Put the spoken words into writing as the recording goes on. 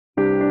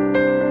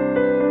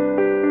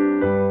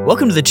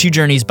Welcome to the Two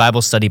Journeys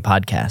Bible Study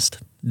Podcast.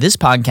 This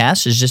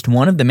podcast is just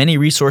one of the many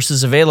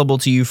resources available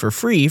to you for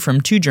free from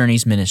Two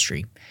Journeys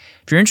Ministry.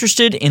 If you're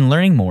interested in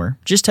learning more,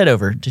 just head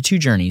over to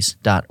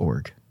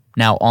twojourneys.org.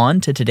 Now on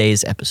to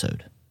today's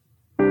episode.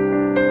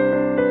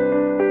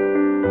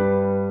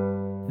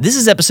 This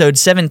is episode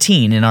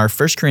 17 in our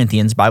 1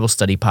 Corinthians Bible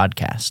Study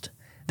Podcast.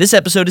 This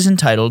episode is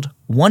entitled,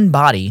 One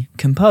Body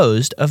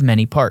Composed of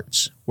Many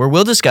Parts, where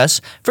we'll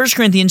discuss 1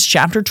 Corinthians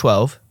chapter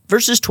 12,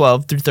 verses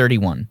 12 through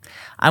 31.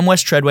 I'm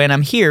Wes Treadway, and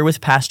I'm here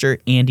with Pastor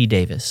Andy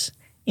Davis.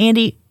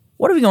 Andy,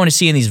 what are we going to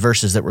see in these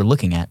verses that we're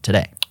looking at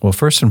today? Well,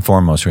 first and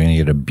foremost, we're going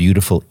to get a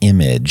beautiful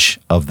image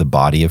of the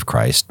body of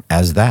Christ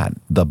as that,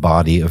 the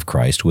body of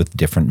Christ with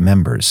different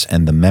members.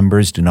 And the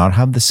members do not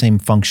have the same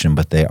function,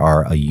 but they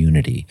are a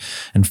unity.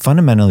 And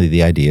fundamentally,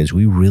 the idea is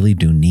we really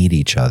do need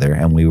each other,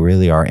 and we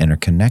really are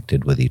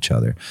interconnected with each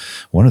other.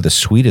 One of the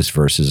sweetest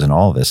verses in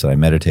all of this that I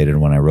meditated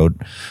when I wrote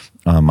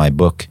my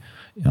book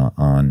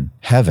on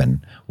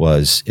heaven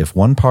was, if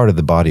one part of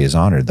the body is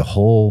honored, the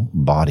whole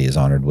body is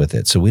honored with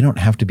it. So we don't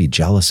have to be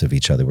jealous of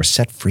each other. We're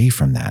set free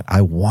from that.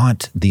 I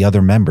want the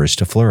other members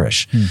to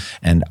flourish,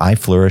 and I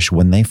flourish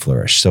when they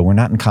flourish. So we're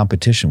not in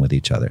competition with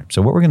each other.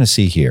 So what we're going to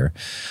see here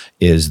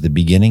is the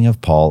beginning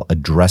of Paul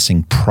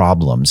addressing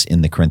problems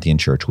in the Corinthian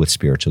church with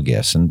spiritual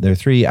gifts. And there are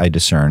three I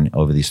discern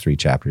over these three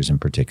chapters in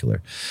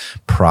particular: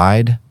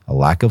 pride, a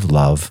lack of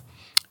love,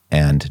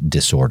 and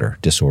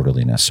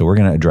disorderliness. So we're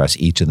going to address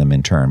each of them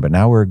in turn, but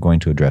now we're going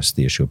to address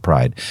the issue of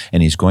pride.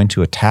 And he's going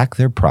to attack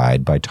their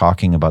pride by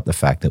talking about the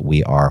fact that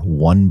we are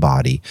one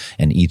body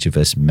and each of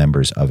us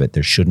members of it.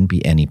 There shouldn't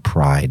be any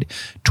pride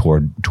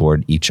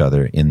toward each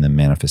other in the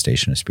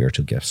manifestation of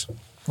spiritual gifts.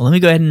 Well, let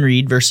me go ahead and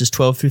read verses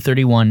 12 through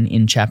 31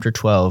 in chapter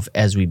 12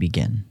 as we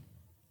begin.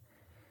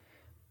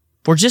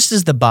 For just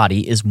as the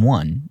body is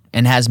one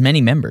and has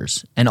many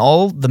members, and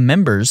all the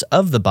members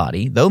of the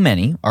body, though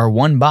many, are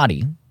one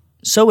body,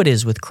 so it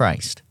is with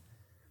Christ.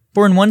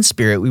 For in one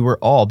Spirit we were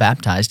all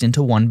baptized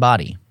into one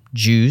body,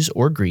 Jews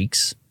or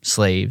Greeks,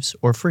 slaves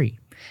or free,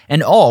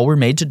 and all were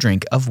made to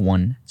drink of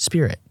one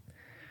Spirit.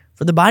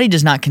 For the body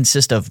does not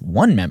consist of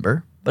one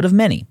member, but of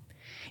many.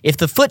 If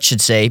the foot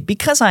should say,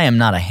 because I am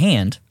not a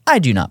hand, I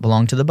do not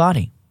belong to the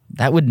body,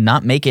 that would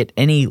not make it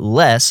any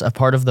less a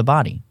part of the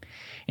body.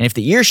 And if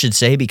the ear should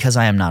say, because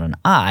I am not an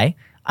eye,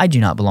 I do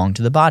not belong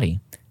to the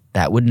body,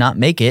 that would not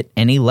make it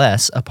any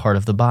less a part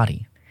of the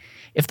body.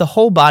 If the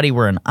whole body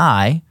were an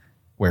eye,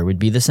 where would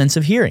be the sense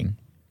of hearing?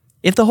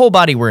 If the whole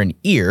body were an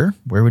ear,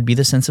 where would be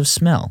the sense of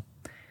smell?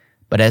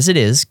 But as it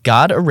is,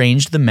 God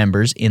arranged the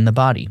members in the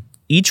body,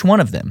 each one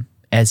of them,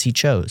 as he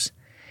chose.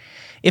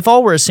 If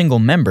all were a single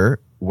member,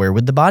 where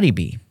would the body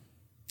be?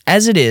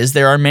 As it is,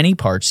 there are many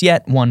parts,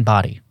 yet one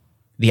body.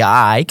 The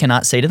eye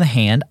cannot say to the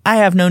hand, I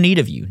have no need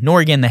of you,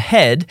 nor again the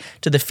head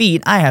to the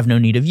feet, I have no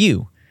need of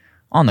you.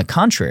 On the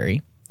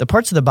contrary, the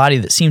parts of the body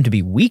that seem to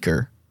be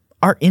weaker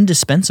are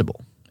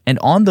indispensable. And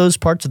on those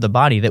parts of the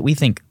body that we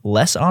think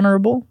less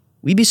honorable,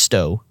 we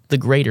bestow the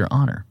greater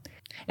honor.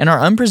 And our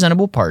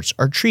unpresentable parts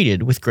are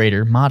treated with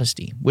greater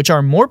modesty, which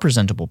our more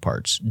presentable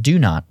parts do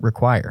not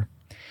require.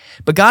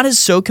 But God has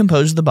so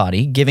composed the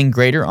body, giving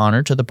greater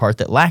honor to the part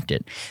that lacked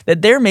it,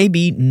 that there may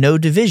be no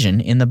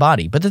division in the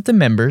body, but that the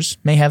members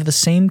may have the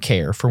same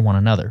care for one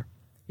another.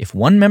 If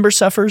one member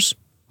suffers,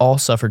 all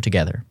suffer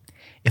together.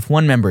 If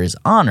one member is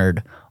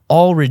honored,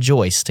 all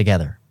rejoice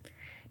together.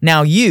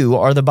 Now you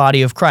are the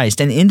body of Christ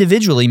and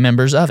individually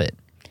members of it.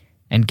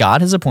 And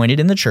God has appointed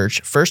in the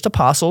church first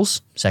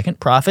apostles,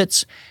 second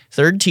prophets,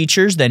 third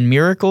teachers, then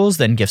miracles,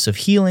 then gifts of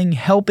healing,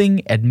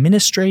 helping,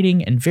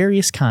 administrating, and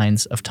various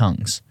kinds of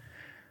tongues.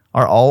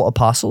 Are all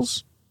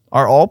apostles?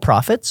 Are all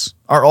prophets?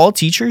 Are all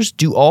teachers?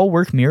 Do all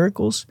work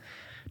miracles?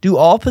 Do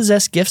all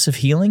possess gifts of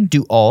healing?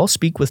 Do all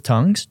speak with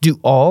tongues?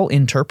 Do all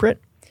interpret?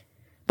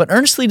 But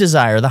earnestly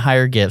desire the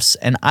higher gifts,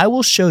 and I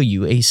will show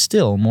you a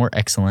still more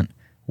excellent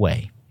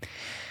way.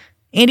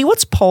 Andy,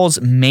 what's Paul's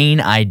main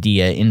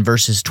idea in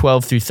verses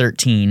 12 through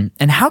 13,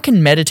 and how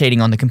can meditating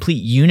on the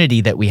complete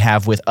unity that we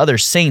have with other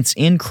saints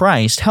in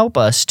Christ help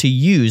us to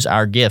use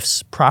our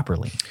gifts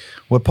properly?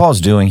 What Paul's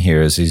doing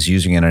here is he's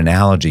using an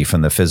analogy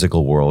from the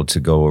physical world to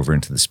go over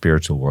into the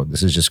spiritual world.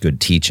 This is just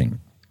good teaching.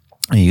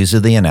 He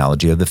uses the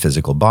analogy of the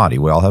physical body.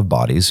 We all have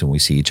bodies, and we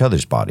see each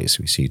other's bodies.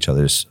 We see each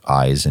other's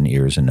eyes and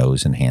ears and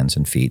nose and hands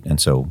and feet, and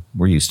so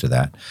we're used to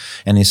that.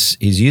 And he's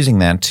using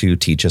that to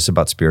teach us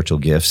about spiritual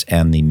gifts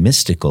and the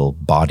mystical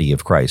body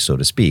of Christ, so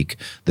to speak,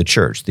 the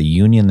church, the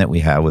union that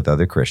we have with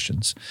other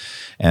Christians.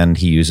 And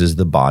he uses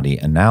the body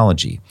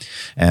analogy.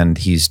 And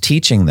he's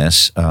teaching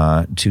this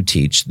to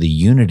teach the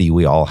unity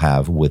we all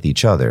have with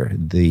each other.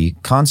 The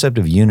concept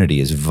of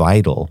unity is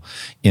vital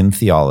in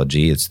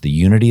theology. It's the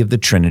unity of the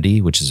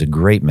Trinity, which is a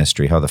great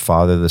mystery, how the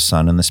Father, the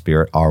Son, and the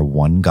Spirit are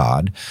one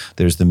God.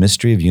 There's the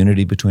mystery of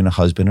unity between a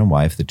husband and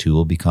wife. The two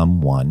will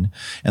become one.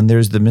 And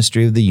there's the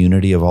mystery of the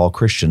unity of all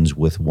Christians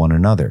with one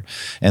another.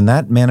 And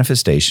that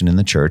manifestation in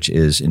the church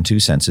is, in two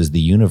senses,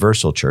 the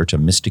universal church, a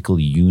mystical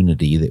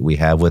unity that we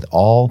have with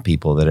all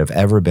people that have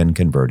ever been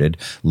converted,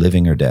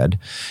 living or dead,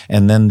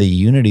 and then the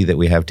unity that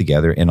we have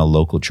together in a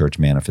local church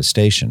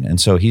manifestation.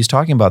 And so he's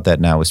talking about that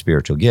now with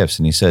spiritual gifts,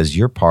 and he says,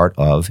 you're part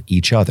of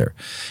each other.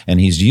 And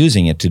he's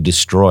using it to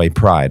destroy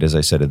pride, as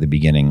I said at the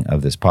beginning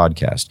of this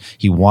podcast.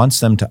 He wants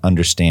them to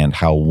understand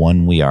how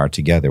one we are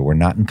together. We're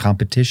not in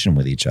competition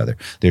with each other.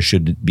 There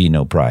should be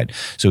no pride.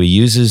 So he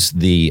uses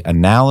the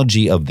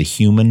analogy of the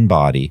human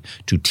body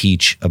to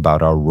teach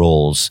about our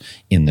roles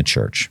in the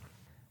church.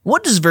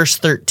 What does verse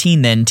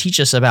 13 then teach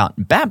us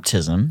about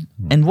baptism,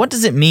 and what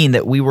does it mean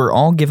that we were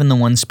all given the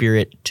one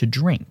Spirit to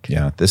drink?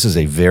 Yeah, this is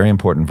a very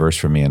important verse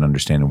for me in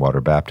understanding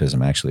water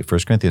baptism, actually.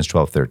 1 Corinthians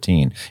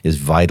 12:13 is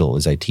vital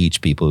as I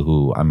teach people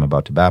who I'm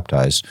about to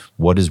baptize,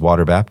 what is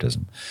water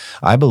baptism?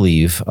 I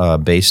believe,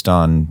 based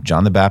on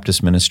John the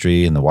Baptist's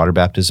ministry and the water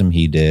baptism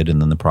he did,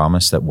 and then the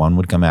promise that one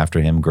would come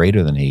after him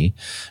greater than he.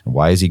 And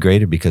why is he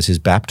greater? Because his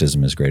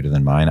baptism is greater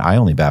than mine. I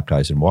only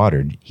baptize in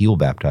water. He will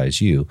baptize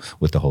you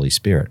with the Holy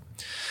Spirit.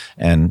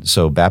 And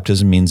so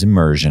baptism means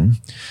immersion.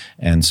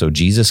 And so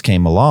Jesus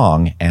came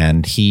along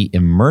and he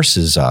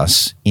immerses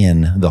us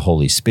in the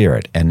Holy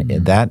Spirit. And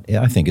that,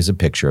 I think, is a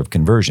picture of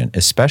conversion,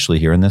 especially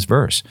here in this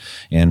verse.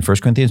 In 1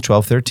 Corinthians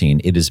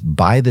 12:13, it is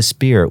by the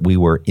Spirit we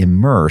were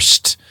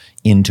immersed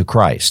into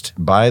Christ.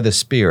 By the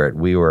Spirit,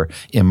 we were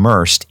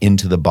immersed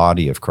into the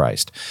body of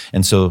Christ.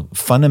 And so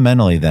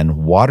fundamentally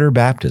then, water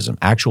baptism,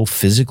 actual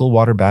physical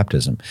water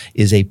baptism,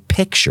 is a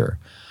picture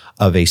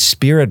of a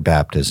Spirit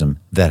baptism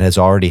that has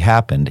already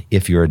happened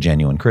if you're a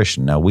genuine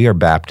Christian. Now, we are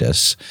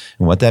Baptists,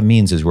 and what that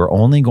means is we're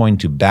only going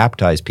to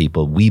baptize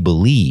people we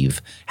believe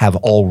have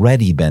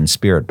already been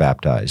Spirit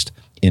baptized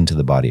into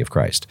the body of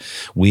Christ.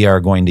 We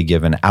are going to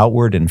give an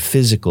outward and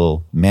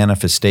physical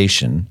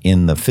manifestation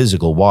in the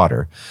physical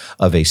water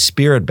of a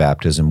Spirit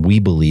baptism we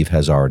believe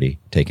has already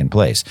taken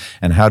place.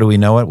 And how do we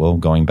know it? Well,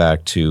 going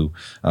back to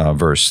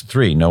verse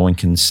 3, no one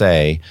can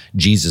say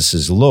Jesus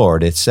is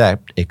Lord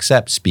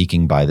except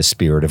speaking by the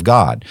Spirit of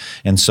God.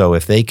 And so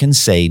if they can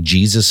say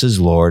Jesus is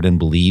Lord and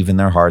believe in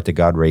their heart that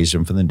God raised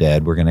him from the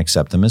dead, we're going to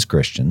accept them as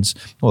Christians.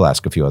 We'll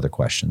ask a few other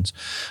questions,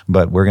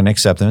 but we're going to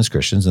accept them as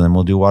Christians, and then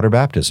we'll do water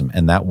baptism.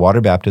 And that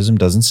water baptism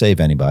doesn't save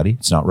anybody.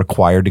 It's not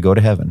required to go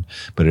to heaven,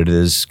 but it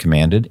is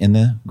commanded in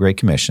the Great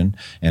Commission,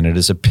 and it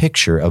is a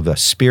picture of a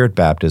Spirit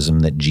baptism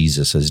that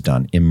Jesus has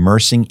done,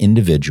 immersing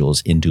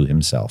individuals into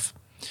himself.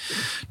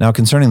 Now,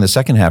 concerning the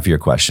second half of your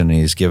question,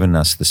 he's given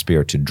us the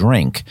Spirit to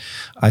drink.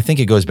 I think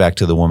it goes back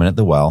to the woman at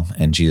the well,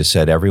 and Jesus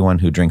said, everyone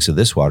who drinks of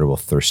this water will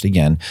thirst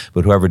again,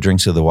 but whoever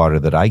drinks of the water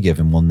that I give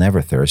him will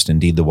never thirst.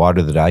 Indeed, the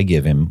water that I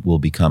give him will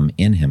become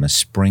in him a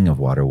spring of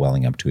water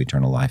welling up to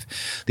eternal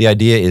life. The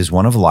idea is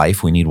one of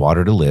life. We need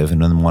water to live,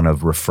 and then one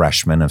of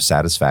refreshment, of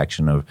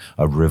satisfaction, of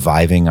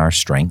reviving our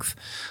strength,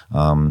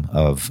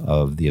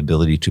 of the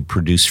ability to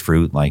produce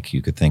fruit, like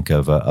you could think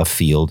of a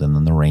field, and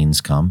then the rains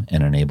come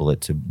and enable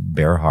it to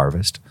bear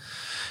harvest.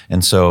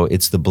 And so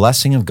it's the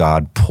blessing of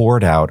God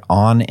poured out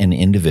on an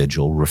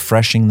individual,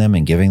 refreshing them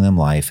and giving them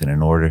life, and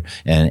in order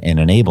and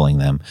enabling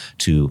them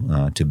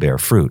to bear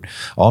fruit.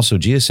 Also,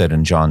 Jesus said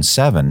in John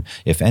 7,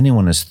 if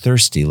anyone is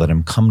thirsty, let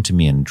him come to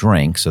me and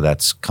drink. So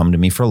that's come to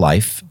me for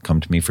life,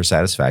 come to me for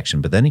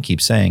satisfaction. But then he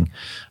keeps saying,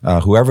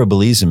 whoever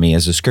believes in me,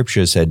 as the scripture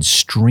has said,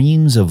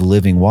 streams of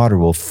living water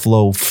will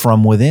flow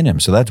from within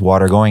him. So that's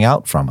water going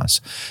out from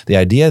us. The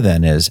idea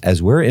then is,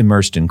 as we're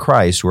immersed in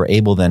Christ, we're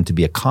able then to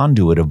be a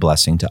conduit of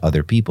blessing to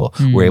other people.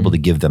 We're able to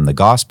give them the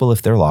gospel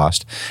if they're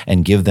lost,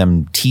 and give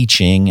them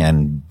teaching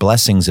and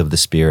blessings of the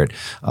Spirit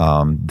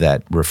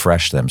that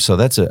refresh them. So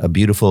that's a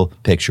beautiful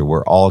picture.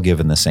 We're all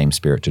given the same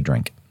Spirit to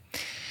drink.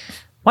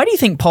 Why do you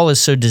think Paul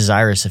is so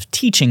desirous of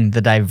teaching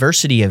the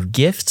diversity of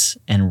gifts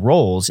and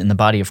roles in the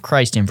body of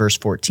Christ in verse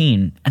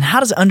 14? And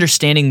how does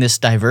understanding this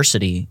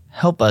diversity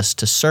help us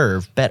to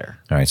serve better?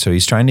 All right, so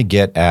he's trying to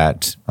get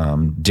at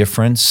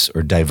difference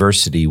or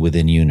diversity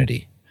within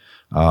unity.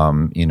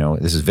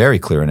 This is very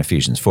clear in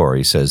Ephesians 4.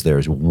 He says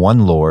there's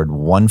one Lord,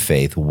 one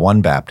faith,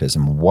 one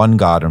baptism, one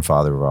God and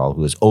Father of all,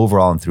 who is over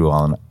all and through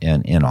all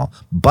and in all.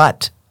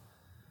 But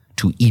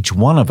to each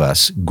one of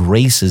us,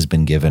 grace has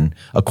been given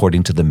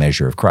according to the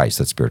measure of Christ.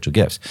 That's spiritual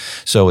gifts.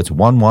 So it's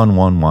one,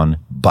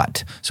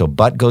 but. So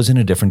but goes in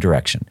a different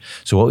direction.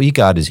 So what we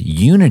got is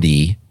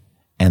unity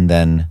and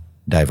then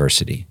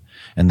diversity.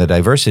 And the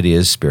diversity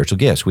is spiritual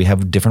gifts. We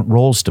have different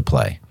roles to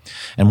play.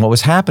 And what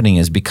was happening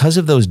is, because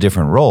of those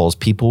different roles,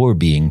 people were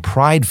being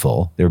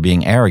prideful, they were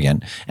being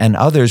arrogant, and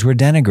others were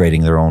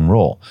denigrating their own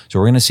role. So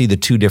we're going to see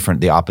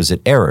the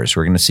opposite errors.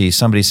 We're going to see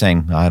somebody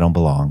saying, I don't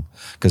belong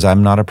because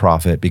I'm not a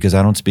prophet, because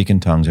I don't speak in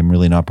tongues, I'm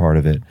really not part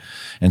of it.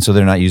 And so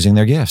they're not using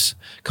their gifts.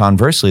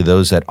 Conversely,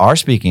 those that are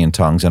speaking in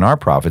tongues and are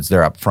prophets,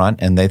 they're up front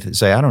and they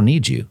say, I don't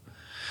need you.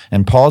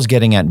 And Paul's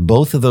getting at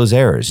both of those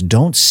errors.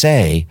 Don't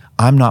say,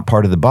 I'm not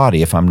part of the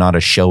body if I'm not a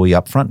showy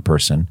upfront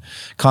person.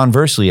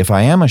 Conversely, if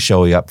I am a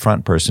showy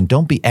upfront person,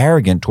 don't be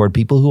arrogant toward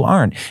people who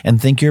aren't and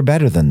think you're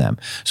better than them.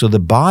 So the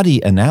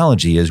body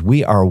analogy is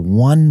we are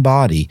one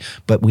body,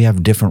 but we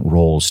have different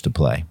roles to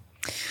play.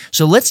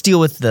 So let's deal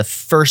with the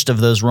first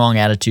of those wrong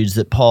attitudes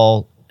that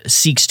Paul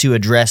seeks to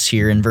address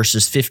here in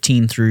verses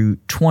 15 through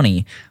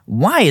 20.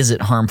 Why is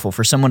it harmful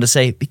for someone to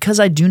say, because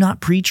I do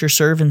not preach or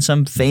serve in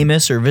some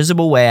famous or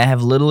visible way, I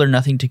have little or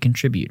nothing to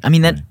contribute? I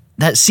mean,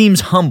 that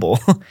seems humble.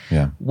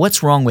 Yeah.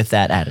 What's wrong with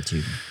that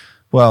attitude?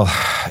 Well,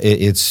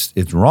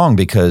 it's wrong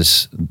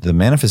because the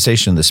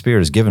manifestation of the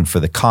Spirit is given for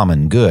the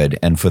common good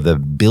and for the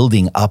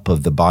building up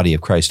of the body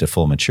of Christ to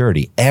full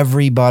maturity.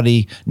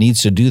 Everybody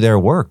needs to do their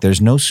work. There's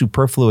no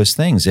superfluous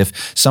things.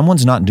 If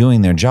someone's not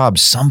doing their job,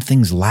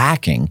 something's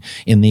lacking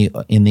in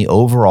the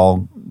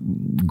overall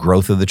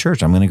growth of the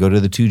church. I'm going to go to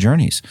the two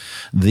journeys.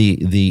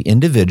 The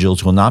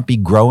individuals will not be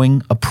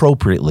growing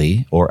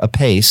appropriately or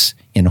apace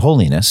in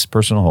holiness,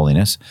 personal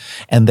holiness,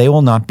 and they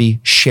will not be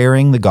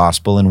sharing the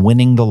gospel and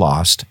winning the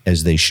lost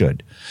as they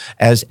should.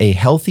 As a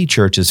healthy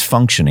church is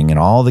functioning and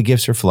all the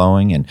gifts are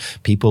flowing and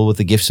people with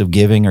the gifts of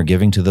giving are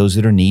giving to those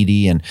that are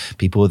needy and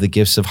people with the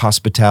gifts of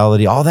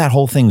hospitality, all that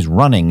whole thing's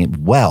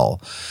running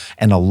well.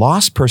 And a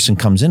lost person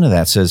comes into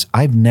that, says,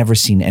 I've never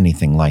seen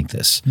anything like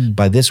this.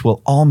 By this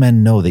will all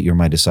men know that you're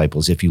my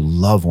disciples if you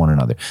love one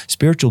another.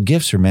 Spiritual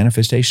gifts are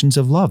manifestations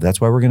of love.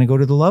 That's why we're going to go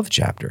to the love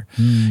chapter.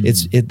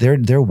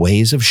 They're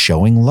ways of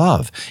showing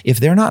love. If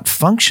they're not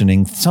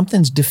functioning,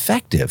 something's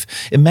defective.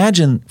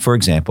 Imagine, for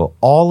example,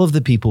 all of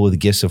the people with the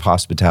gifts of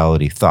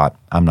hospitality thought,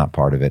 I'm not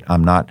part of it. I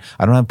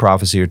don't have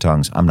prophecy or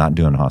tongues. I'm not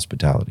doing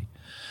hospitality.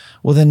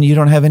 Well, then you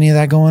don't have any of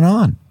that going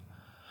on.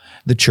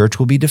 The church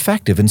will be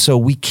defective. And so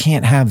we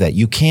can't have that.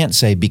 You can't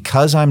say,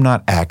 because I'm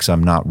not X,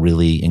 I'm not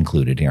really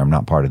included here. I'm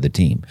not part of the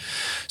team.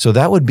 So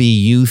that would be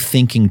you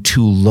thinking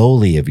too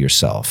lowly of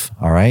yourself,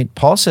 all right?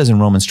 Paul says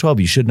in Romans 12,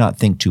 you should not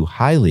think too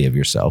highly of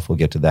yourself. We'll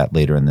get to that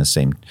later in this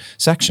same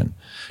section.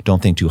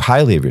 Don't think too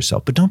highly of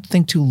yourself, but don't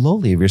think too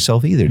lowly of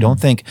yourself either.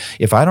 Don't think,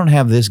 if I don't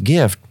have this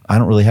gift, I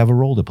don't really have a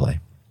role to play.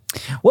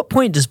 What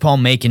point does Paul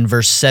make in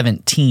verse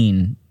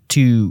 17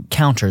 to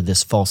counter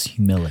this false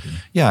humility?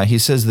 Yeah, he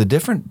says the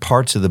different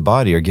parts of the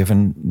body are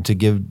given to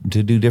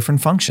do different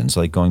functions,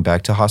 like going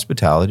back to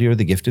hospitality or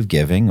the gift of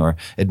giving or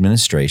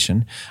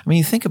administration. I mean,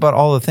 you think about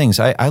all the things.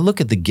 I look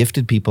at the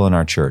gifted people in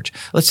our church.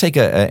 Let's take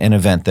an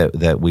event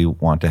that we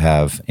want to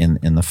have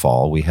in the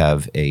fall. We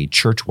have a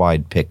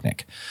church-wide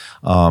picnic.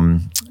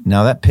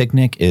 Now that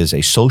picnic is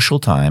a social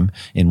time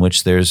in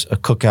which there's a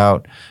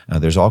cookout,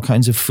 there's all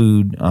kinds of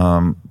food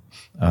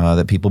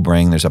that people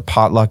bring. There's a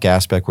potluck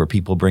aspect where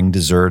people bring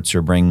desserts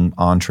or bring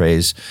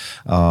entrees.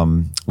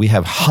 We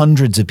have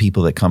hundreds of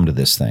people that come to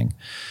this thing.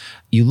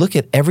 You look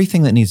at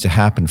everything that needs to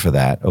happen for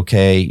that,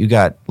 okay? You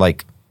got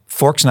like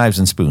forks, knives,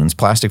 and spoons,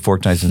 plastic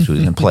forks, knives, and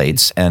spoons, and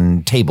plates,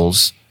 and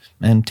tables.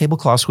 And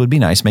tablecloths would be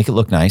nice, make it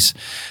look nice.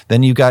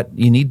 Then you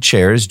need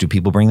chairs. Do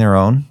people bring their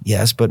own?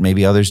 Yes, but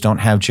maybe others don't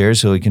have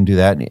chairs, so we can do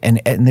that.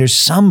 And there's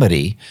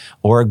somebody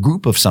or a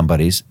group of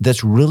somebodies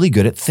that's really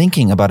good at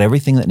thinking about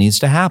everything that needs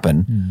to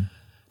happen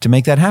to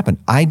make that happen.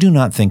 I do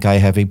not think I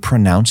have a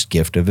pronounced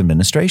gift of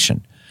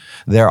administration.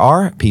 There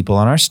are people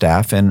on our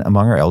staff and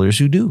among our elders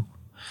who do.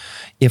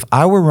 If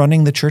I were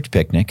running the church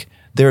picnic,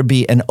 there would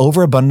be an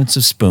overabundance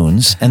of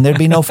spoons and there'd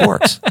be no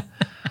forks.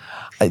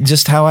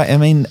 Just how I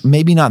mean,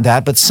 maybe not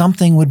that, but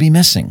something would be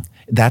missing.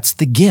 That's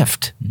the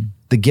gift.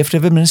 The gift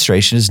of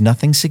administration is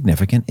nothing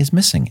significant is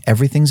missing.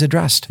 Everything's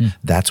addressed.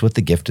 That's what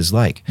the gift is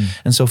like.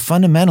 And so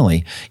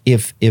fundamentally,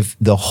 if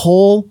the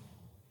whole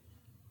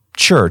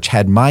church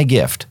had my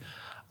gift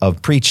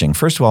of preaching,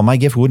 first of all, my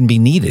gift wouldn't be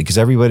needed because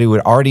everybody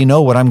would already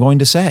know what I'm going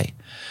to say.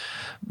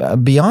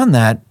 Beyond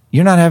that,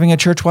 you're not having a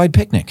church-wide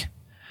picnic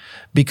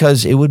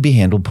because it would be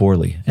handled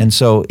poorly. And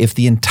so if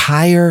the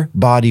entire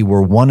body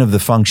were one of the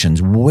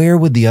functions, where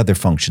would the other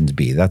functions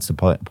be? That's the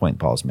point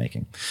Paul's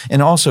making.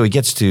 And also it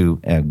gets to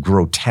a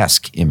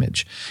grotesque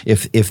image.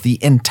 If the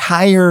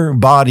entire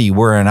body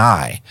were an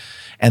eye,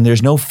 and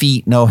there's no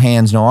feet, no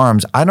hands, no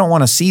arms, I don't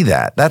want to see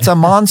that. That's a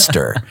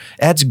monster.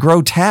 That's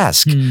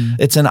grotesque.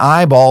 It's an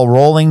eyeball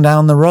rolling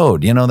down the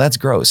road. That's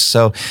gross.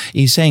 So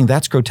he's saying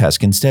that's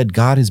grotesque. Instead,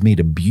 God has made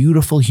a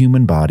beautiful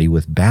human body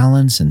with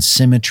balance and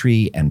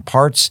symmetry and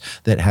parts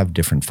that have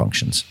different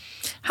functions.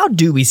 How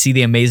do we see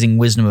the amazing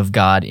wisdom of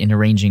God in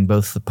arranging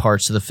both the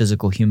parts of the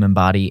physical human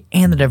body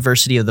and the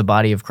diversity of the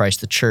body of Christ,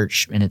 the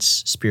church, and its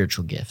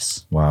spiritual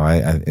gifts? Wow,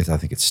 I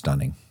think it's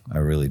stunning. I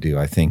really do.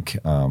 I think...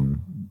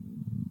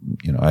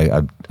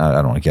 I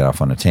don't want to get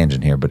off on a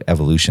tangent here, but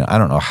evolution, I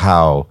don't know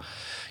how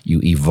you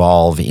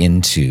evolve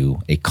into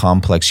a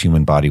complex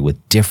human body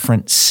with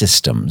different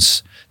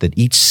systems, that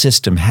each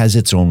system has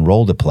its own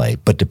role to play,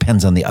 but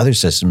depends on the other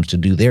systems to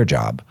do their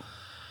job.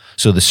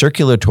 So the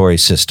circulatory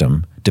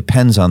system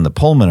depends on the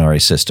pulmonary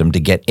system to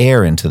get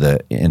air into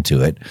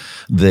it.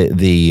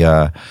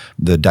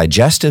 The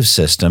digestive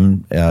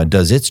system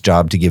does its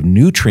job to give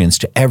nutrients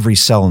to every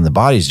cell in the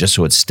body just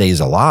so it stays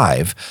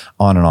alive.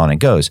 On and on it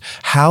goes.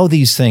 How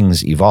these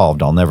things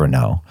evolved, I'll never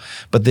know.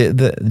 But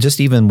just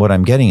even what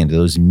I'm getting into,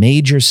 those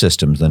major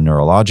systems, the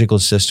neurological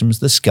systems,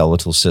 the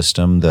skeletal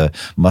system, the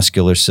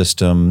muscular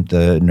system,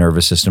 the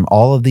nervous system,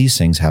 all of these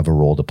things have a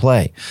role to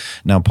play.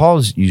 Now,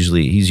 Paul's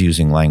he's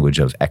using language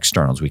of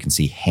externals. We can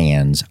see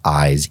hands,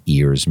 eyes,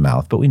 ears,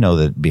 mouth, but we know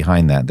that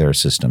behind that there are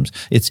systems.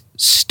 It's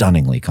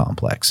stunningly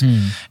complex.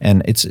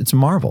 And it's a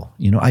marvel.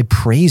 I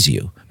praise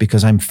you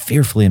because I'm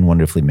fearfully and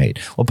wonderfully made.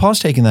 Well, Paul's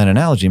taking that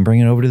analogy and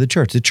bringing it over to the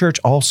church. The church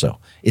also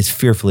is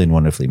fearfully and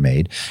wonderfully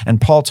made. And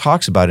Paul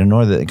talks about in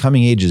order that in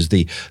coming ages,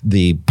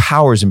 the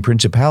powers and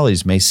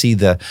principalities may see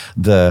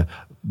the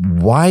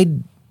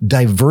wide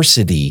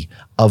diversity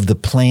of the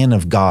plan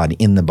of God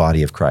in the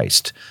body of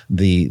Christ,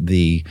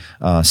 the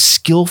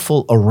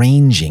skillful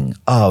arranging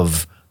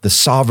of the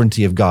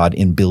sovereignty of God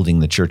in building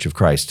the church of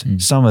Christ.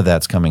 Some of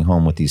that's coming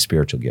home with these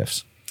spiritual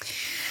gifts.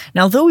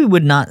 Now, though we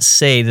would not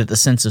say that the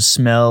sense of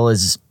smell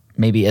is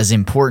maybe as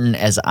important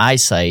as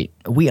eyesight,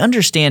 we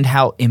understand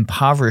how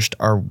impoverished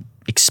our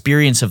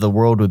experience of the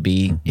world would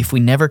be if we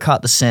never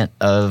caught the scent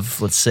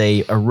of, let's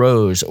say, a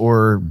rose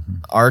or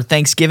our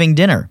Thanksgiving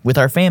dinner with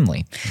our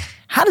family.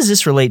 How does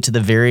this relate to the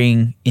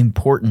varying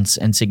importance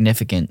and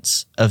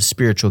significance of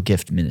spiritual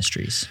gift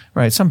ministries?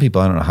 Right. Some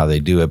people, I don't know how they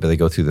do it, but they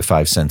go through the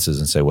five senses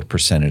and say, what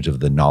percentage of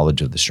the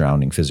knowledge of the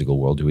surrounding physical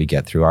world do we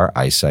get through our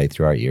eyesight,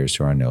 through our ears,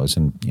 through our nose?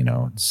 And,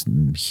 it's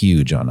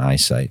huge on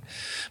eyesight.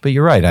 But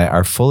you're right.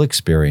 Our full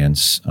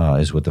experience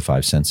is with the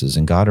five senses,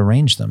 and God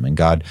arranged them. And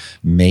God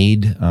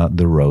made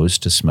the rose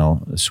to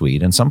smell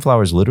sweet. And some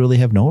flowers literally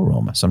have no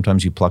aroma.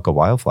 Sometimes you pluck a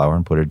wildflower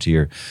and put it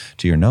to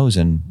your nose,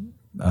 and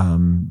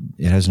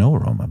it has no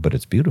aroma, but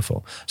it's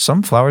beautiful.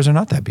 Some flowers are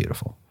not that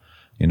beautiful.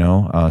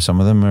 Some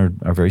of them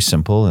are very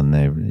simple, and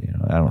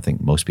I don't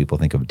think most people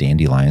think of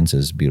dandelions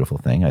as a beautiful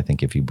thing. I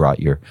think if you brought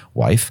your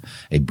wife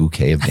a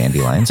bouquet of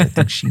dandelions, I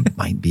think she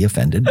might be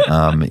offended.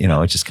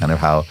 It's just kind of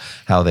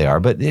how they are,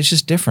 but it's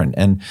just different.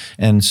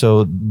 And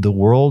so the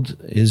world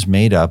is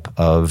made up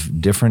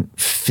of different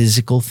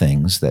physical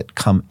things that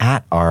come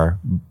at our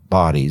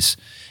bodies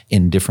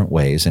in different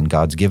ways, and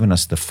God's given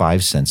us the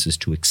five senses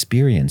to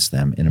experience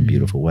them in a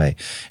beautiful way.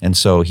 And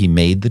so he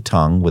made the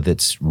tongue with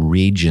its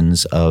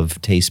regions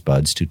of taste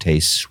buds to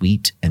taste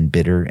sweet and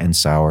bitter and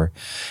sour.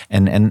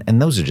 And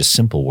those are just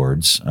simple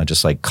words,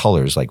 just like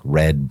colors like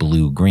red,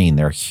 blue, green.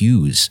 They're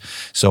hues.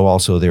 So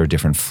also there are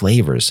different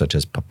flavors such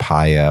as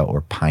papaya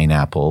or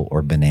pineapple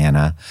or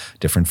banana,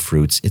 different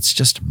fruits. It's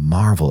just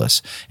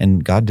marvelous.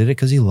 And God did it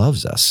because he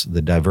loves us,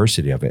 the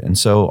diversity of it. And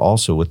so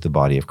also with the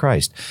body of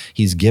Christ,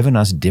 he's given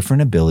us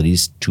different abilities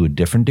to a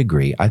different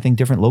degree. I think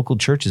different local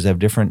churches have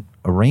different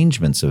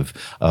arrangements of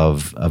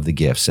the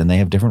gifts, and they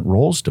have different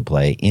roles to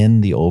play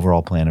in the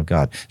overall plan of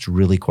God. It's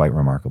really quite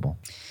remarkable.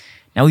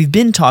 Now, we've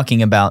been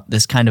talking about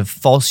this kind of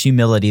false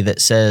humility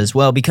that says,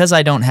 well, because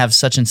I don't have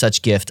such and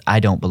such gift, I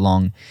don't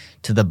belong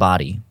to the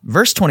body.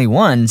 Verse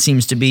 21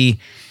 seems to be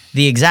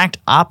the exact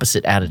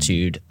opposite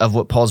attitude of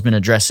what Paul's been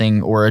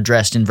addressing or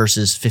addressed in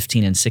verses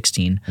 15 and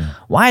 16.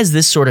 Why is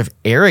this sort of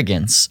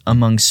arrogance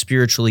among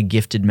spiritually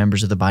gifted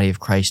members of the body of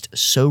Christ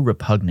so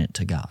repugnant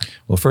to God?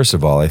 Well, first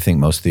of all, I think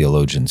most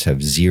theologians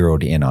have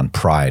zeroed in on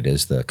pride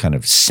as the kind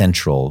of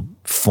central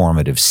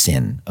formative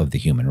sin of the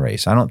human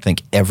race. I don't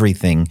think every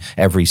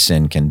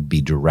sin can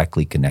be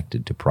directly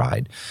connected to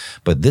pride,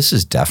 but this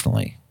is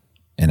definitely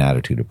an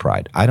attitude of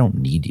pride. I don't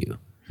need you.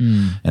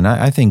 And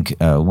I think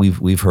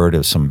we've heard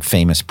of some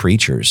famous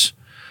preachers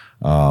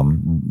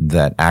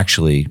that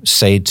actually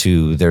say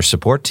to their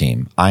support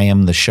team, I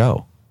am the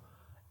show.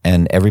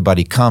 And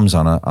everybody comes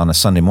on a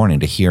Sunday morning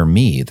to hear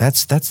me.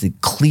 That's the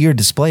clear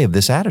display of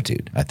this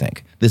attitude, I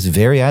think. This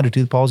very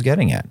attitude Paul's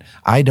getting at.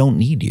 I don't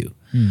need you.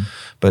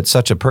 But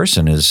such a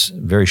person is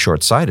very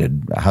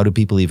short-sighted. How do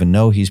people even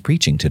know he's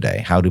preaching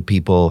today? How do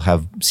people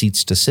have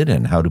seats to sit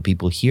in? How do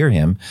people hear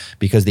him?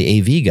 Because the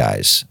AV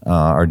guys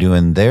are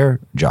doing their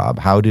job.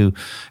 How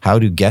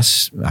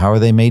are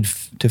they made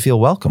to feel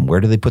welcome? Where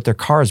do they put their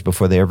cars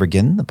before they ever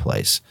get in the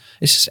place?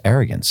 It's just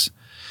arrogance.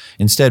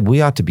 Instead, we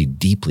ought to be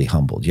deeply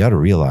humbled. You ought to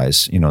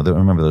realize,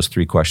 remember those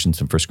three questions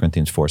in 1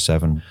 Corinthians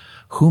 4:7.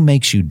 Who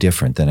makes you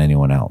different than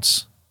anyone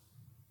else?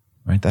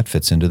 Right? That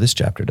fits into this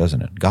chapter,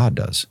 doesn't it? God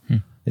does.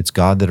 It's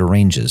God that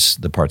arranges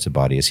the parts of the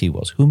body as he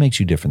wills. Who makes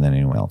you different than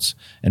anyone else?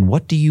 And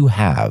what do you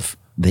have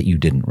that you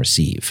didn't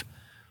receive?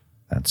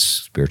 That's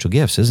spiritual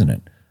gifts, isn't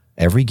it?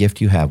 Every gift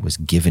you have was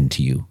given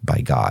to you by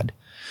God.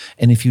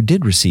 And if you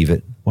did receive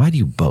it, why do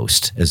you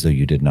boast as though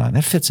you did not?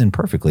 That fits in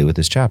perfectly with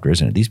this chapter,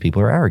 isn't it? These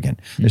people are arrogant.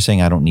 They're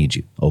saying, I don't need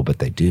you. Oh, but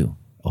they do.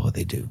 Oh,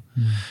 they do.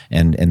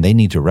 And they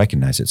need to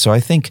recognize it. So I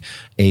think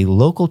a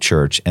local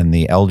church and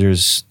the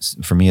elders,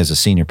 for me as a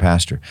senior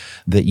pastor,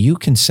 that you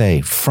can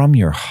say from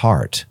your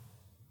heart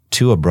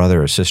to a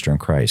brother or sister in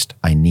Christ,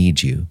 I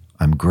need you.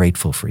 I'm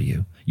grateful for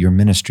you. Your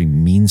ministry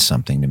means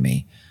something to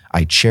me.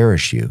 I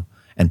cherish you.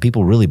 and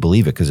people really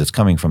believe it because it's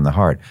coming from the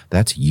heart,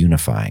 that's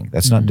unifying.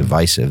 That's not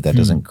divisive. That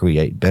doesn't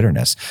create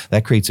bitterness.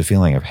 That creates a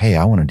feeling of, hey,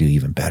 I want to do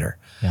even better.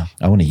 Yeah.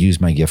 I want to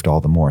use my gift all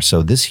the more.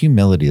 So this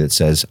humility that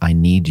says, I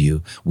need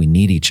you, we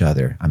need each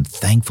other, I'm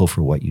thankful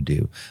for what you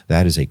do,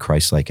 that is a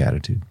Christ-like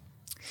attitude.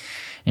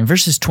 In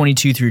verses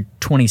 22 through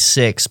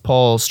 26,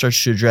 Paul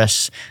starts to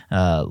address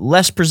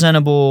less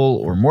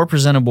presentable or more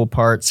presentable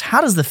parts.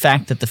 How does the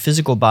fact that the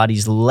physical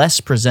body's less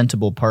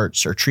presentable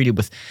parts are treated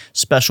with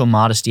special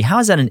modesty, how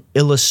is that an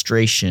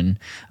illustration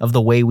of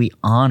the way we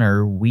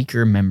honor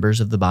weaker members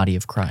of the body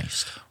of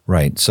Christ?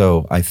 Right.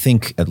 So I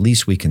think at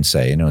least we can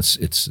say,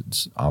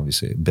 it's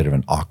obviously a bit of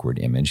an awkward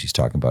image. He's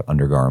talking about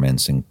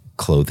undergarments and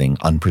clothing,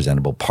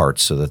 unpresentable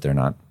parts so that they're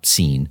not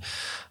seen.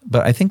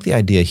 But I think the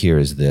idea here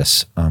is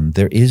this.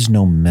 There is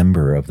no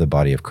member of the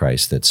body of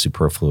Christ that's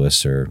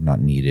superfluous or not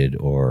needed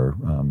or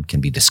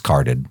can be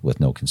discarded with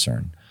no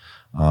concern.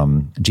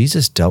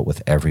 Jesus dealt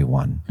with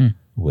everyone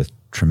with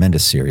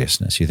tremendous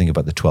seriousness. You think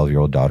about the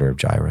 12-year-old daughter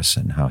of Jairus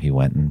and how he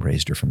went and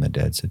raised her from the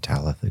dead, said,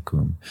 Talitha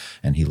cum,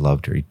 and he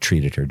loved her. He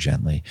treated her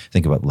gently.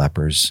 Think about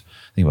lepers.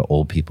 Think about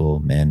old people,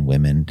 men,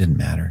 women, didn't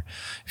matter.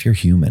 If you're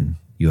human,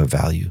 you have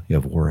value, you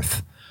have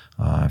worth.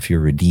 If you're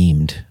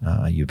redeemed,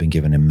 you've been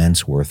given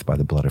immense worth by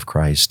the blood of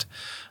Christ.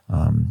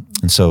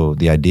 And so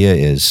the idea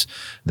is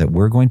that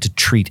we're going to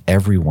treat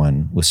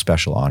everyone with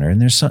special honor.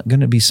 And there's going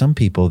to be some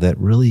people that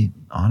really,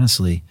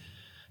 honestly,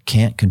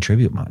 can't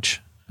contribute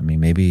much. I mean,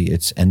 maybe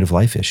it's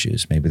end-of-life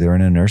issues. Maybe they're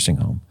in a nursing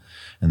home,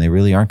 and they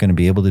really aren't going to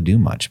be able to do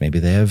much. Maybe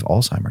they have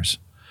Alzheimer's,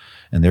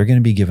 and they're going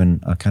to be given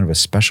a kind of a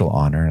special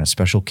honor and a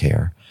special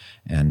care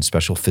and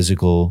special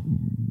physical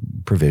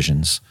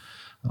provisions,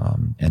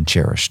 and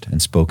cherished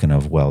and spoken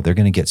of well. They're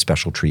going to get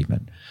special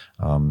treatment.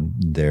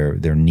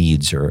 Their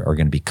needs are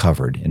going to be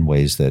covered in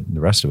ways that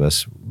the rest of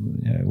us,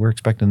 we're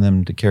expecting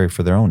them to care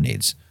for their own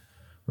needs.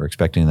 We're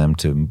expecting them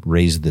to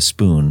raise the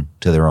spoon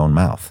to their own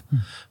mouth.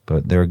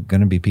 But there are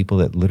going to be people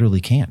that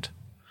literally can't.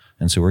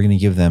 And so we're going to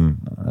give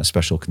them a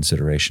special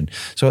consideration.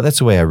 So that's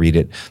the way I read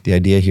it. The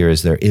idea here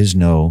is there is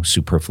no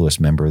superfluous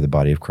member of the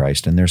body of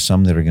Christ, and there's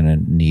some that are going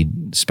to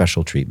need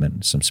special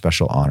treatment, some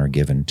special honor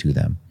given to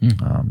them.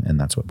 And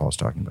that's what Paul's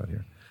talking about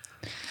here.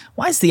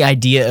 Why is the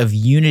idea of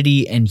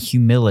unity and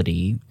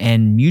humility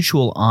and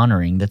mutual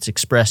honoring that's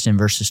expressed in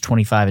verses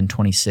 25 and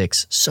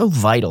 26 so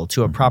vital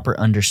to a proper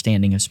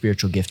understanding of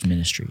spiritual gift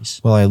ministries?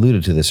 Well, I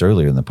alluded to this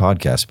earlier in the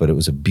podcast, but it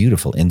was a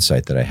beautiful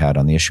insight that I had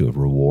on the issue of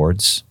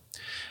rewards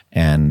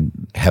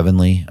and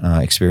heavenly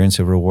experience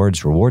of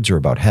rewards. Rewards are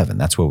about heaven.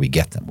 That's where we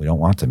get them. We don't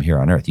want them here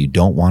on earth. You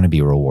don't want to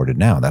be rewarded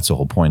now. That's the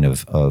whole point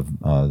of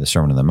the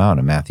Sermon on the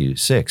Mount in Matthew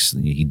 6.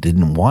 He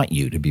didn't want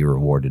you to be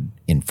rewarded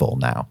in full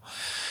now.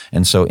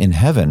 And so in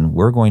heaven,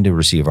 we're going to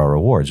receive our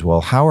rewards. Well,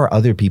 how are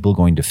other people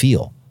going to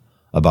feel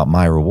about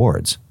my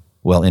rewards?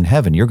 Well, in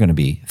heaven, you're going to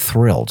be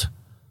thrilled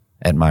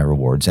at my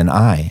rewards, and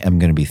I am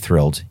going to be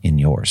thrilled in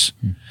yours.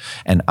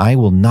 And I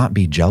will not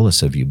be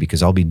jealous of you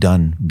because I'll be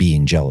done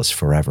being jealous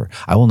forever.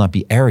 I will not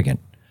be arrogant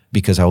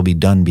because I will be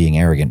done being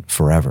arrogant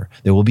forever.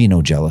 There will be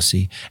no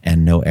jealousy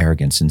and no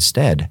arrogance.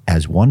 Instead,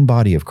 as one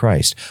body of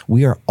Christ,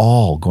 we are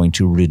all going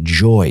to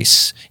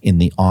rejoice in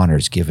the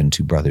honors given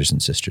to brothers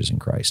and sisters in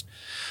Christ.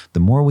 The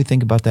more we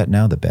think about that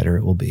now, the better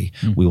it will be.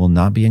 We will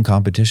not be in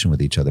competition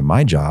with each other.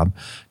 My job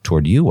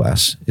toward you,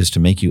 Wes, is to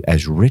make you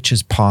as rich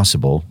as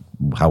possible,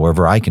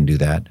 however I can do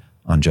that,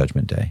 on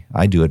Judgment Day.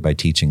 I do it by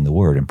teaching the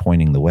Word and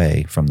pointing the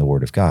way from the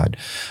Word of God.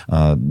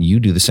 You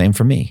do the same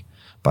for me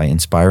by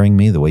inspiring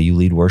me, the way you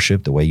lead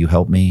worship, the way you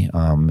help me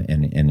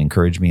and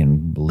encourage me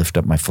and lift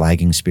up my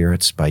flagging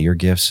spirits by your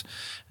gifts,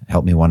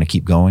 help me want to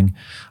keep going.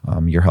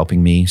 You're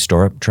helping me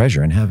store up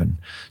treasure in heaven.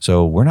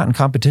 So we're not in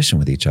competition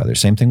with each other.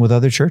 Same thing with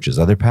other churches,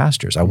 other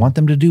pastors. I want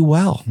them to do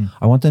well.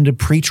 I want them to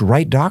preach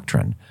right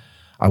doctrine.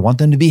 I want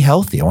them to be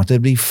healthy. I want them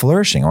to be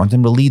flourishing. I want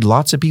them to lead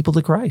lots of people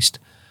to Christ.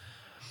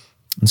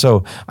 And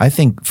so I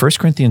think 1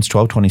 Corinthians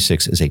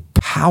 12:26 is a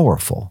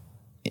powerful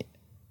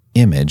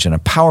image and a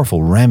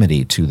powerful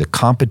remedy to the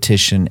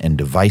competition and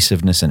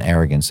divisiveness and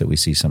arrogance that we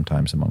see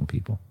sometimes among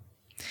people.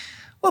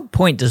 What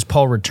point does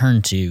Paul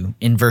return to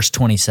in verse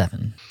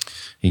 27?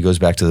 He goes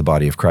back to the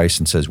body of Christ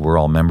and says, we're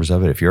all members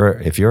of it. If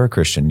you're a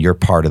Christian, you're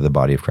part of the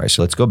body of Christ.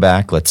 So let's go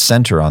back, let's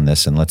center on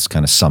this, and let's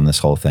kind of sum this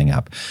whole thing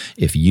up.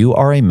 If you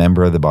are a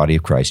member of the body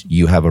of Christ,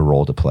 you have a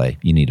role to play.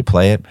 You need to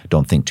play it.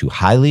 Don't think too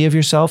highly of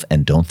yourself,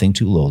 and don't think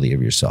too lowly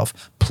of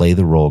yourself. Play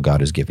the role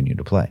God has given you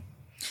to play.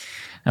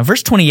 Now,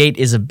 verse 28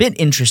 is a bit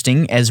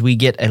interesting as we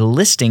get a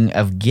listing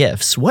of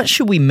gifts. What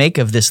should we make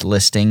of this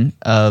listing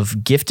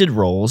of gifted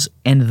roles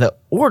and the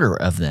order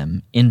of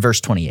them in verse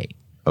 28?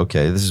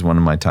 Okay, this is one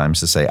of my times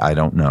to say, I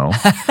don't know.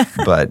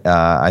 But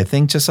I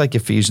think just like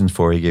Ephesians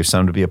 4, he gave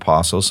some to be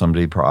apostles, some to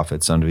be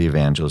prophets, some to be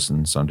evangelists,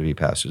 and some to be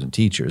pastors and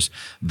teachers.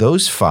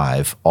 Those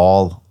five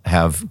all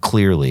have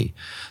clearly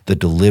the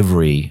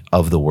delivery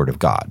of the Word of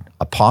God.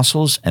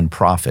 Apostles and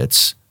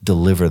prophets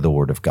deliver the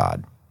Word of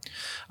God.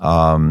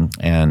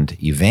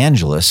 And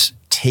evangelists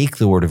take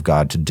the Word of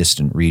God to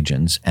distant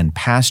regions, and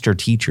pastor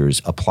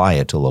teachers apply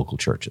it to local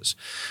churches.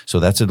 So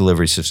that's a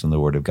delivery system of the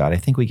Word of God. I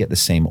think we get the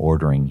same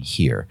ordering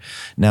here.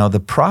 Now, the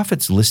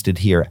prophets listed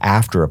here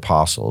after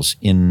apostles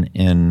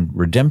in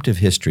redemptive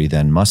history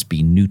then must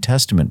be New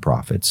Testament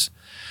prophets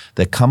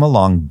that come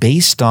along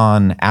based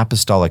on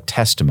apostolic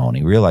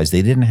testimony. Realize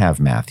they didn't have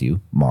Matthew,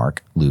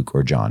 Mark, Luke,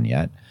 or John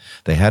yet.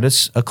 They had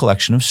a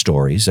collection of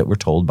stories that were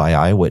told by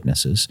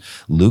eyewitnesses.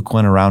 Luke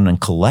went around and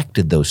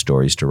collected those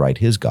stories to write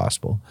his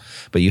gospel.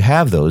 But you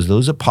have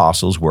those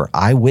apostles were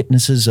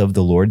eyewitnesses of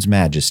the Lord's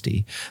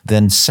majesty.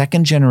 Then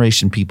second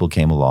generation people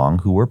came along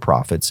who were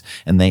prophets,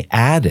 and they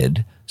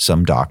added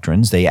some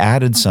doctrines. They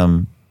added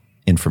some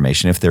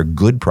information. If they're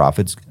good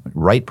prophets,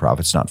 right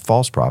prophets, not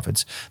false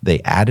prophets,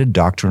 they added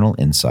doctrinal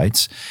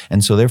insights.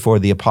 And so therefore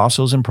the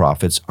apostles and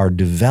prophets are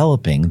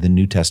developing the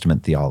New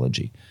Testament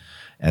theology.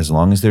 As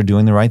long as they're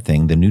doing the right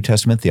thing, the New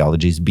Testament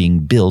theology is being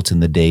built in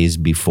the days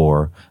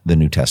before the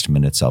New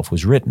Testament itself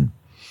was written.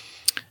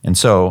 And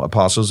so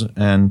apostles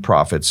and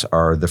prophets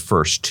are the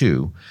first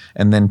two.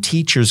 And then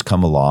teachers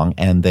come along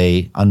and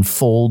they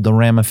unfold the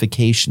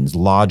ramifications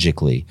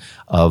logically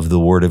of the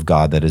Word of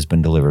God that has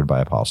been delivered by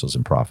apostles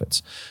and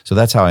prophets. So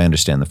that's how I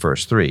understand the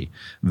first three.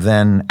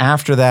 Then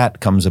after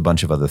that comes a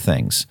bunch of other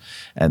things.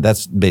 And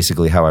that's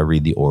basically how I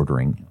read the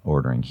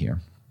ordering here.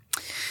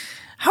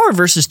 How are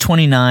verses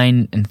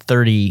 29 and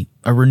 30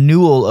 a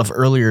renewal of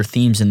earlier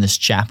themes in this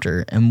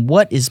chapter? And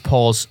what is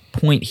Paul's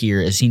point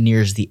here as he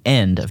nears the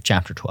end of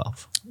chapter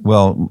 12?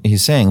 Well,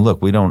 he's saying,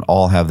 look, we don't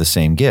all have the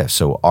same gifts.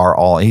 So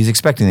he's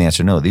expecting the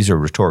answer, no. These are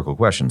rhetorical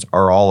questions.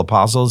 Are all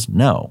apostles?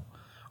 No.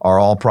 Are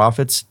all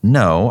prophets?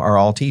 No. Are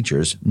all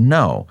teachers?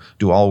 No.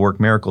 Do all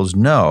work miracles?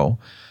 No.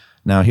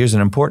 Now, here's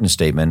an important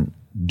statement.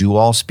 Do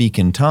all speak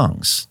in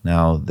tongues?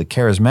 Now, the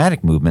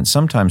charismatic movement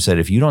sometimes said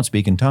if you don't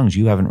speak in tongues,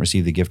 you haven't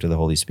received the gift of the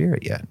Holy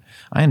Spirit yet.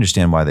 I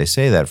understand why they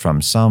say that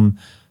from some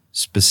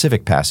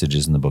specific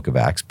passages in the book of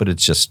Acts, but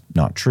it's just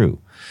not true.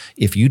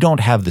 If you don't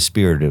have the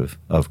Spirit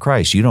of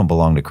Christ, you don't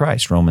belong to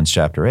Christ, Romans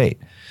chapter 8.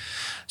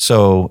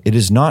 So it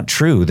is not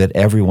true that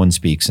everyone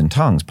speaks in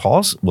tongues.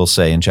 Paul will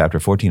say in chapter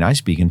 14, I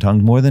speak in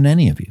tongues more than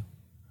any of you.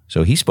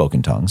 So he spoke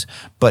in tongues.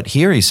 But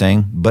here he's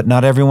saying, but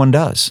not everyone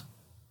does.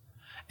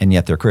 And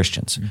yet they're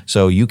Christians.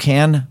 So you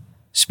can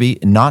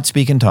not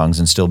speak in tongues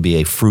and still be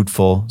a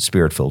fruitful,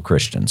 Spirit-filled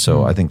Christian.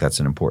 So I think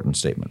that's an important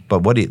statement.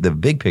 But the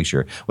big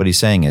picture, what he's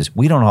saying is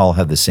we don't all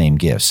have the same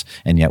gifts,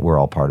 and yet we're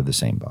all part of the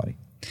same body.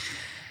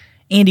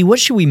 Andy, what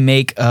should we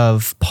make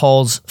of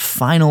Paul's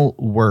final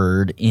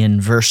word in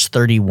verse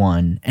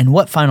 31? And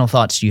what final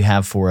thoughts do you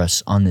have for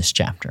us on this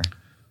chapter?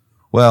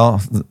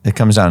 Well, it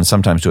comes down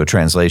sometimes to a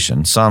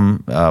translation.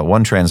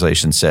 One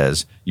translation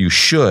says, you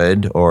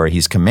should, or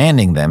he's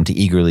commanding them to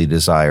eagerly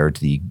desire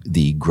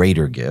the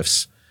greater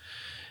gifts.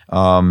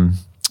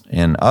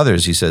 In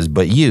others, he says,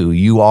 but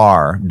you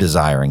are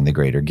desiring the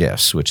greater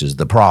gifts, which is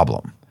the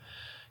problem.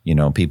 You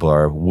know, people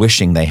are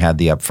wishing they had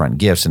the upfront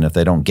gifts, and if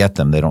they don't get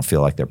them, they don't feel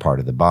like they're part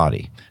of the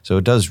body. So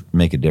it does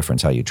make a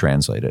difference how you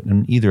translate it,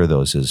 and either of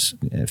those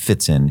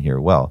fits in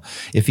here well.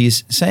 If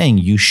he's saying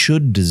you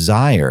should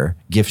desire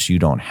gifts you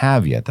don't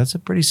have yet, that's a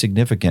pretty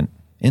significant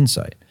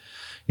insight.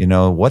 You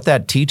know, what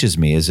that teaches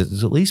me is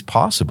it's at least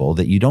possible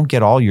that you don't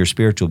get all your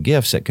spiritual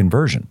gifts at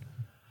conversion.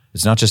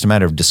 It's not just a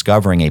matter of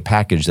discovering a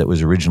package that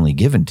was originally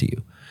given to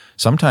you.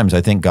 Sometimes I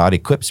think God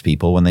equips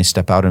people when they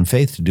step out in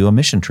faith to do a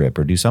mission trip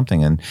or do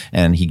something,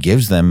 and he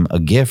gives them a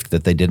gift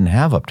that they didn't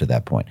have up to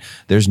that point.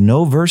 There's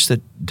no verse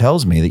that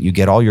tells me that you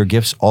get all your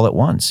gifts all at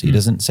once. He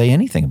doesn't say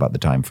anything about the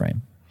time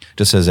frame.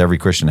 Just says every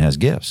Christian has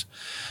gifts.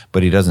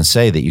 But he doesn't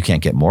say that you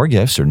can't get more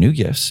gifts or new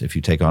gifts. If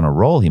you take on a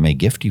role, he may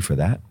gift you for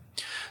that.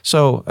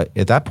 So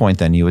at that point,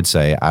 then you would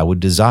say, I would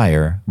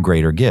desire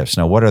greater gifts.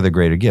 Now, what are the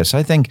greater gifts?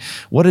 I think,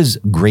 what is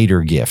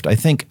greater gift? I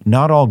think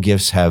not all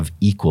gifts have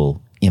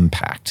equal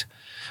impact.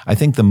 I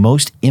think the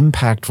most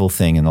impactful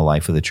thing in the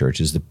life of the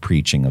church is the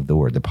preaching of the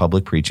word. The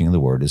public preaching of the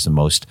word is the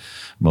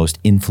most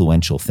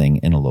influential thing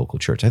in a local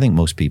church. I think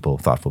most people,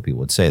 thoughtful people,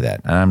 would say that.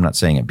 And I'm not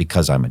saying it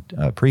because I'm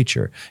a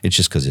preacher. It's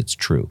just because it's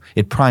true.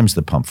 It primes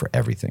the pump for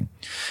everything.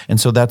 And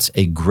so that's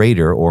a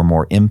greater or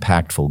more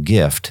impactful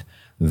gift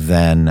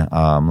than,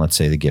 let's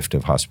say, the gift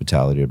of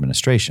hospitality or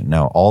administration.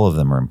 Now, all of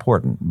them are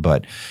important,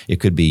 but it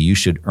could be you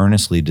should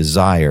earnestly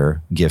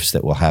desire gifts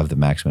that will have the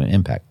maximum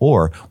impact.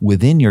 Or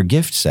within your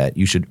gift set,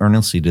 you should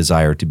earnestly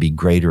desire to be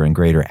greater and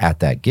greater at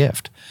that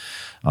gift.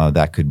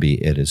 That could be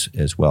it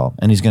as well.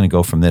 And he's going to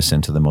go from this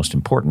into the most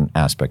important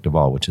aspect of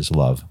all, which is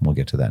love. We'll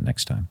get to that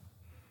next time.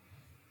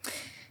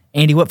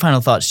 Andy, what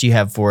final thoughts do you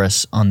have for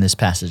us on this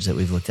passage that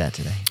we've looked at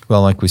today?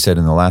 Well, like we said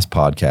in the last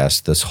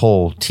podcast, this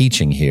whole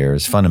teaching here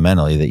is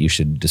fundamentally that you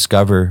should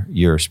discover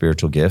your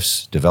spiritual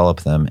gifts,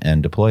 develop them,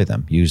 and deploy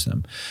them, use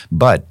them.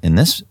 But in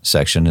this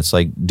section, it's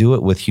like do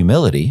it with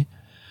humility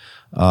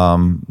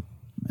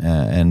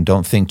and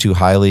don't think too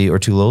highly or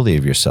too lowly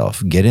of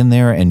yourself. Get in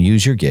there and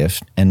use your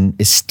gift and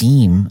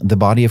esteem the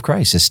body of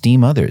Christ,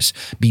 esteem others.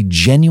 Be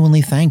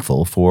genuinely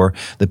thankful for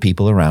the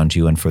people around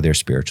you and for their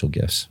spiritual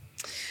gifts.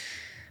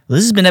 Well,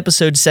 this has been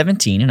episode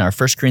 17 in our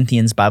 1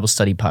 Corinthians Bible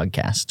Study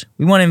podcast.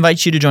 We want to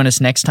invite you to join us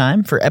next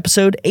time for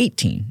episode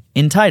 18,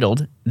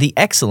 entitled The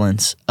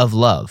Excellence of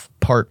Love,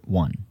 Part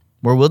 1,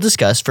 where we'll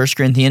discuss 1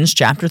 Corinthians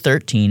chapter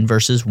 13,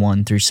 verses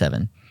 1 through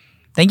 7.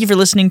 Thank you for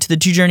listening to the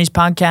Two Journeys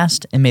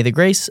podcast, and may the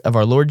grace of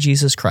our Lord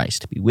Jesus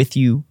Christ be with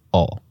you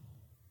all.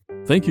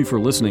 Thank you for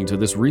listening to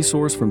this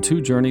resource from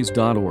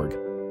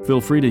twojourneys.org.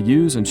 Feel free to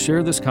use and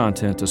share this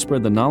content to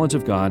spread the knowledge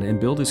of God and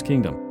build His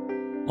kingdom.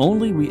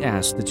 Only we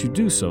ask that you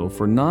do so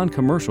for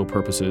non-commercial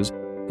purposes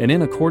and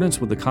in accordance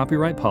with the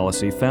copyright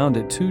policy found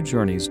at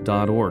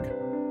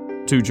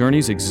twojourneys.org. Two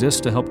Journeys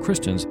exists to help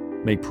Christians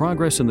make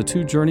progress in the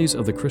two journeys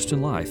of the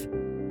Christian life,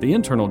 the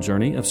internal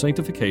journey of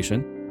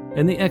sanctification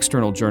and the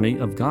external journey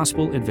of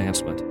gospel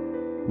advancement.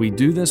 We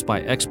do this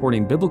by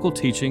exporting biblical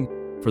teaching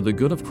for the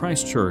good of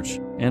Christ's church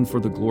and for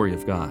the glory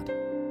of God.